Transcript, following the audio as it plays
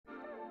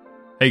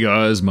Hey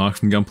guys, Mark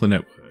from Gunpla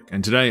Network,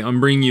 and today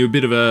I'm bringing you a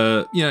bit of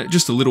a,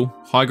 just a little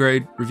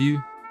high-grade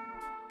review.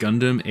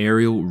 Gundam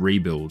Aerial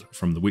Rebuild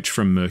from the Witch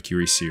from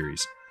Mercury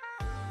series.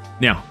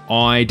 Now,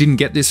 I didn't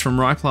get this from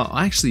Gunpla,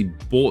 I actually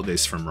bought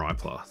this from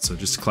Gunpla, so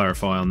just to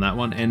clarify on that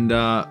one, and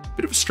a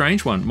bit of a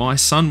strange one. My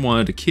son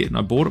wanted a kit and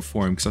I bought it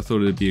for him because I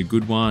thought it'd be a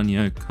good one,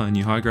 kind of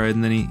new high-grade,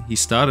 and then he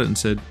started and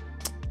said,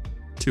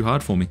 too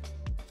hard for me.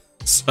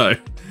 So,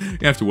 you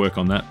have to work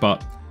on that,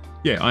 but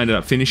yeah, I ended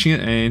up finishing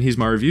it, and here's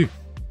my review.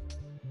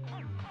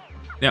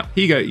 Now,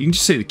 here you go, you can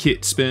just see the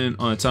kit spin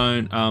on its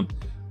own.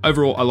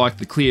 Overall, I like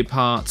the clear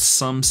parts.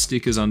 Some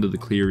stickers under the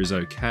clear is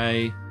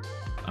okay.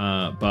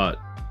 But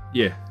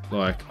yeah,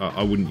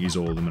 I wouldn't use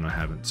all of them and I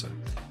haven't. So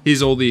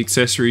here's all the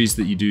accessories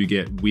that you do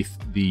get with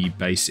the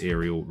base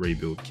aerial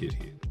rebuild kit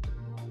here.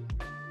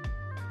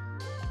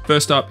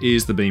 First up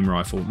is the beam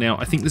rifle. Now,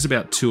 I think there's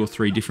about 2 or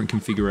 3 different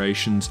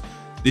configurations.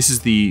 This is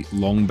the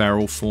long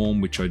barrel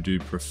form, which I do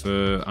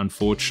prefer.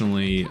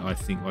 Unfortunately, I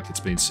think, like it's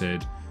been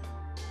said,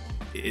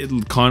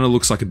 it kind of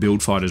looks like a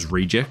build fighter's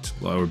reject,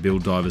 or a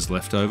build diver's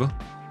leftover.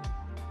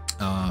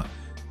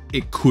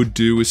 It could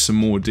do with some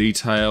more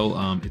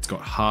detail. It's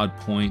got hard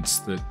points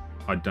that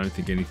I don't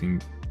think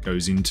anything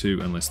goes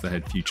into unless they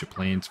had future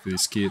plans for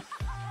this kit.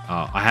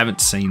 I haven't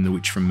seen The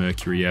Witch from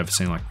Mercury. I've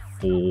seen like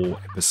 4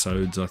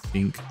 episodes, I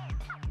think.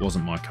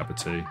 Wasn't my cup of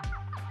tea.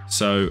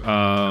 So,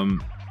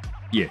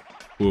 yeah,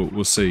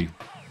 we'll see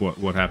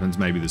what happens.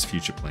 Maybe there's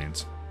future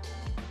plans.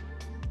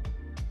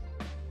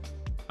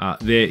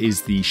 There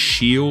is the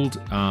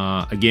shield.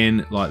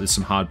 Again, there's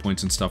some hard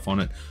points and stuff on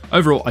it.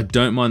 Overall, I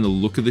don't mind the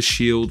look of the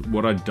shield.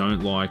 What I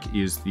don't like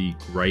is the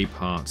grey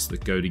parts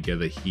that go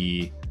together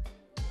here,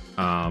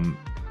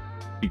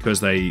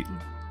 because they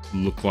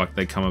look like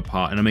they come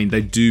apart. And I mean,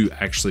 they do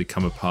actually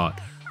come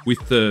apart.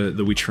 With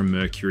the Witch from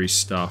Mercury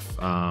stuff,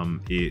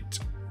 it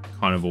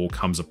kind of all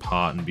comes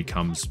apart and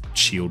becomes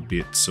shield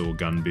bits or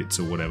gun bits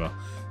or whatever.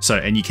 So,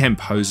 and you can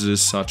pose it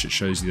as such. It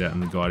shows you that in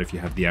the guide if you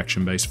have the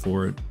action base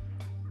for it.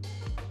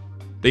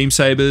 Beam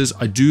sabers,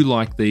 I do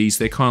like these.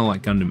 They're kind of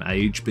like Gundam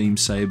Age beam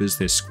sabers.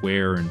 They're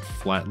square and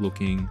flat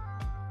looking.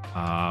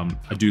 I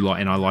do like,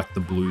 and I like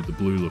the blue. The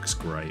blue looks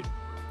great.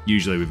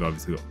 Usually we've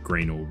obviously got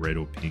green or red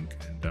or pink,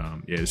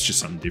 and yeah, it's just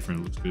something different.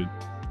 It looks good.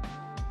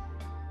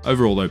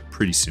 Overall, though,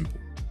 pretty simple.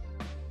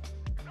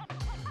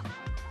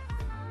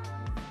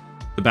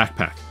 The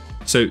backpack.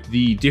 So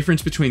the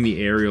difference between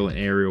the aerial and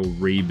aerial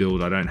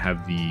rebuild, I don't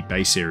have the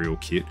base aerial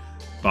kit,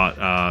 but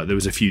there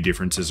was a few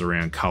differences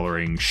around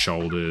colouring,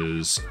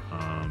 shoulders,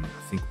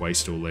 I think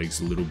waist or legs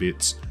a little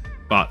bit.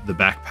 But the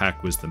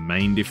backpack was the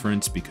main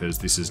difference because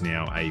this is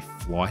now a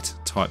flight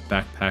type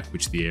backpack,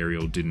 which the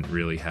aerial didn't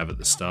really have at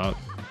the start.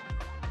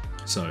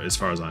 So as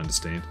far as I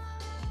understand.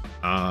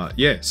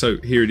 Yeah, so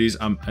here it is.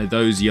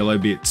 Those yellow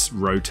bits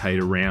rotate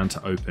around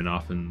to open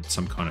up and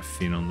some kind of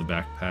fin on the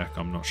backpack.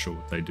 I'm not sure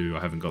what they do. I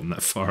haven't gotten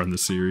that far in the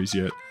series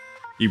yet.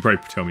 You can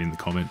probably tell me in the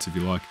comments if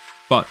you like.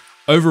 But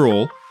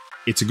overall,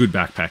 it's a good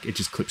backpack. It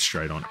just clips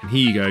straight on. And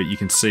here you go. You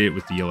can see it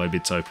with the yellow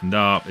bits opened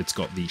up. It's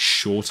got the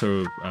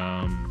shorter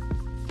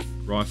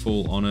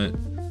rifle on it.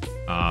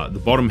 The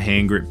bottom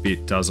hand grip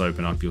bit does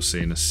open up. You'll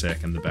see in a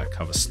sec. And the back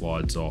cover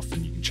slides off.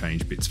 And you can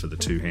change bits for the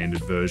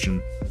two-handed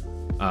version.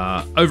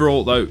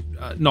 Overall, though,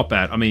 not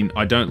bad. I mean,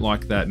 I don't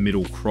like that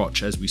middle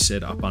crotch, as we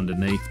said, up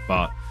underneath.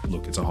 But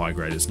look, it's a high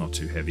grade. It's not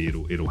too heavy.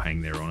 It'll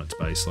hang there on its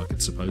base like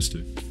it's supposed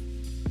to.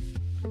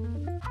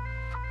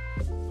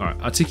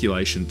 Alright,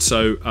 articulation.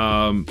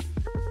 So,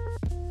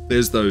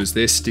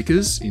 there's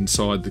stickers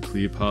inside the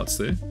clear parts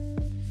there.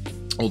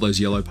 All those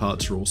yellow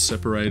parts are all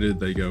separated,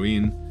 they go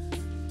in.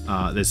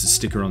 There's a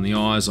sticker on the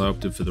eyes, I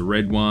opted for the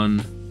red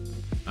one.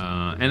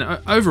 And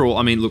overall,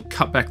 I mean, look,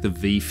 cut back the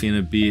V-fin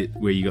a bit,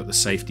 where you got the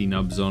safety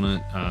nubs on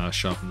it,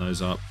 sharpen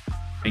those up,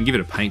 and give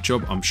it a paint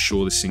job. I'm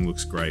sure this thing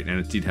looks great, and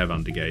it did have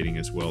undergating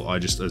as well.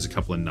 There's a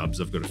couple of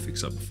nubs I've got to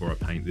fix up before I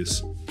paint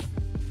this.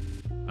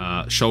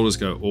 Shoulders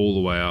go all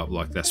the way up,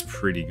 that's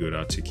pretty good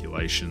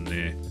articulation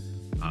there.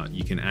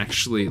 You can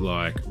actually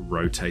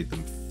rotate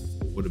them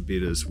forward a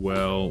bit as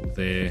well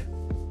there.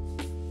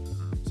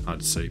 It's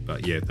hard to see,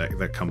 but yeah,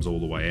 that comes all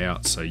the way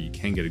out, so you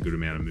can get a good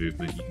amount of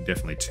movement. You can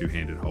definitely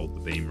two-handed hold the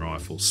beam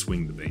rifle,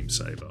 swing the beam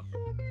saber.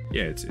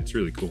 Yeah, it's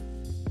really cool.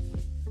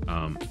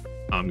 Arm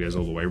goes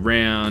all the way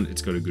around.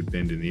 It's got a good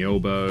bend in the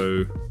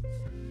elbow.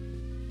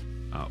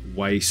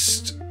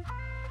 Waist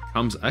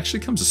actually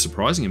comes a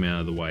surprising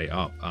amount of the way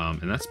up,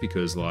 and that's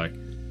because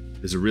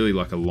there's a really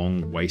a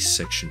long waist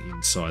section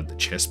inside the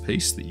chest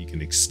piece that you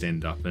can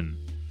extend up and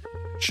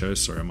show.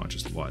 Sorry, I might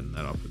just lighten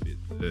that up a bit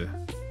there.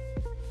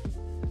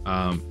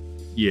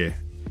 Yeah,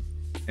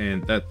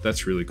 and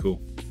that's really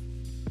cool.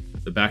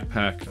 The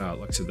backpack,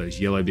 like I said, those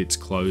yellow bits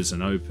close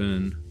and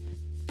open.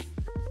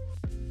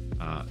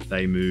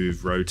 They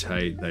move,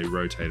 rotate, they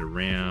rotate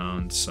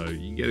around, so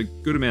you can get a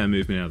good amount of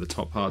movement out of the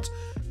top parts.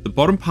 The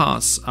bottom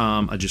parts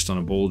are just on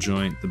a ball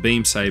joint. The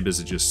beam sabers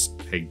are just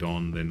pegged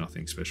on. They're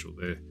nothing special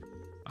there.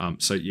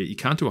 So yeah, you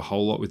can't do a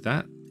whole lot with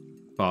that,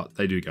 but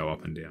they do go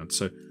up and down.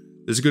 So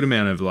there's a good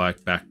amount of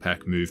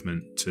backpack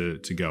movement to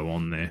go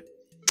on there.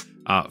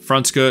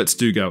 Front skirts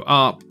do go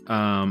up.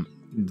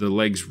 The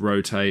legs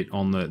rotate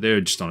on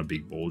they're just on a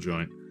big ball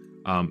joint.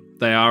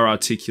 They are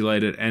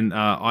articulated, and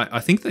I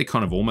think they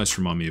kind of almost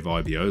remind me of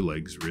IBO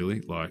legs,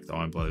 really, like the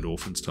Iron-Blooded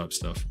Orphans type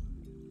stuff.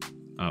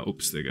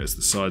 Oops, there goes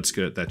the side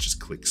skirt. That just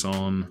clicks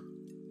on.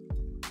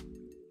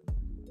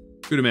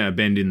 Good amount of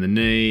bend in the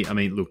knee. I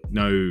mean, look,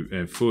 no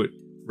foot,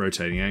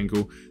 rotating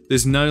ankle.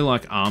 There's no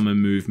like armor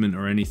movement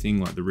or anything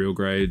like the real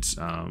grades,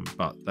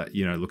 but that,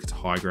 you know, look, it's a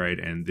high grade,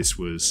 and this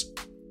was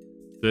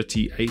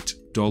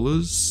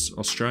 $38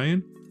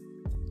 Australian.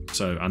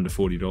 So under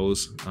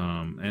 $40,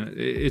 and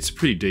it's a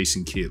pretty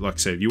decent kit. Like I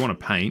said, if you want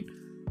to paint,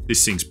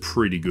 this thing's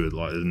pretty good.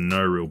 Like, there's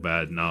no real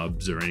bad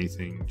nubs or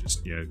anything.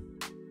 Just, you know,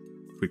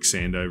 quick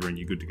sand over and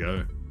you're good to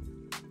go.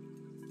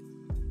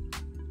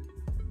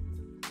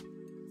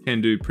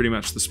 Can do pretty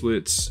much the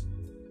splits.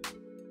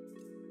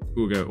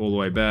 We'll go all the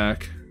way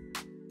back.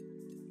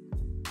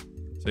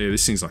 So yeah,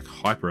 this thing's like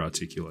hyper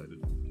articulated.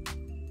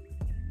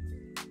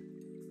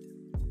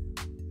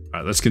 All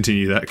right, let's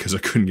continue that because I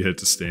couldn't get it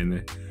to stand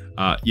there.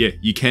 Yeah,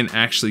 you can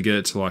actually get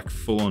it to like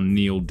full on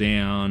kneel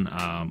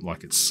down,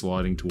 like it's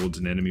sliding towards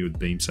an enemy with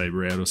beam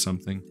saber out or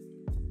something.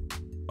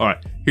 All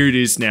right, here it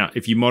is. Now,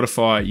 if you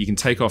modify, you can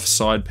take off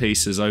side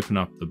pieces, open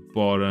up the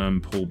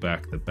bottom, pull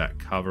back the back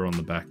cover on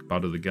the back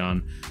butt of the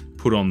gun,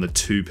 put on the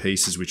two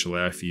pieces which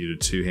allow for you to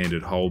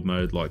two-handed hold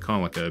mode, like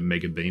kind of like a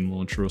mega beam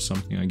launcher or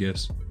something, I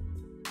guess.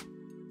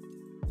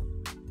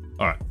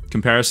 All right,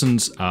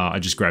 comparisons. I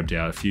just grabbed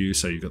out a few.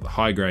 So you've got the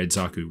high grade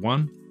Zaku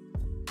 1,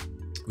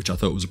 which I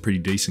thought was a pretty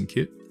decent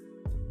kit.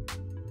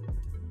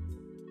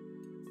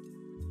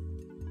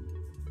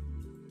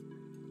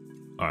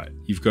 Alright,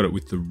 you've got it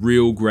with the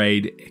real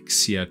grade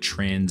Exia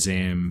Trans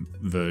Am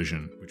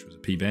version, which was a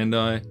P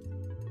Bandai.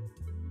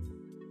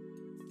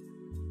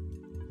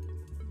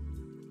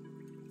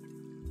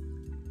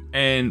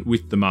 And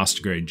with the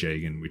Master Grade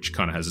Jagan, which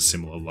kind of has a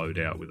similar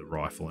loadout with a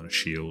rifle and a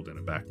shield and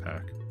a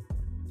backpack.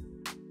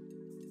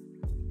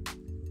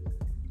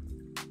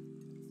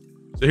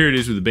 So here it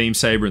is with the beam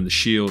saber and the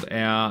shield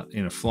out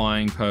in a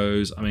flying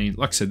pose. I mean,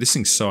 like I said, this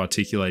thing's so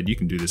articulated. You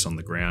can do this on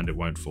the ground, it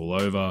won't fall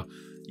over.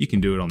 You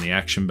can do it on the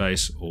action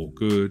base, all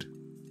good.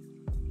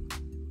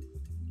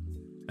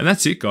 And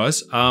that's it,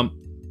 guys.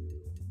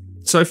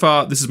 So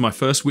far, this is my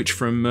first Witch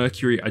from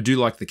Mercury. I do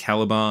like the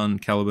Caliban.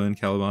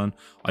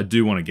 I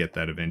do want to get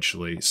that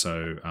eventually,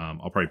 so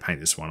I'll probably paint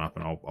this one up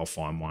and I'll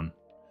find one.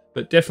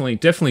 But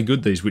definitely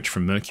good, these Witch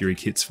from Mercury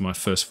kits for my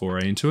first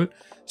foray into it.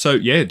 So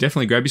yeah,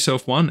 definitely grab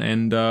yourself one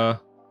and have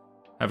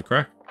a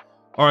crack.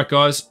 Alright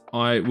guys,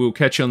 I will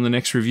catch you on the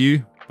next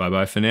review. Bye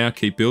bye for now,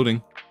 keep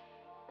building.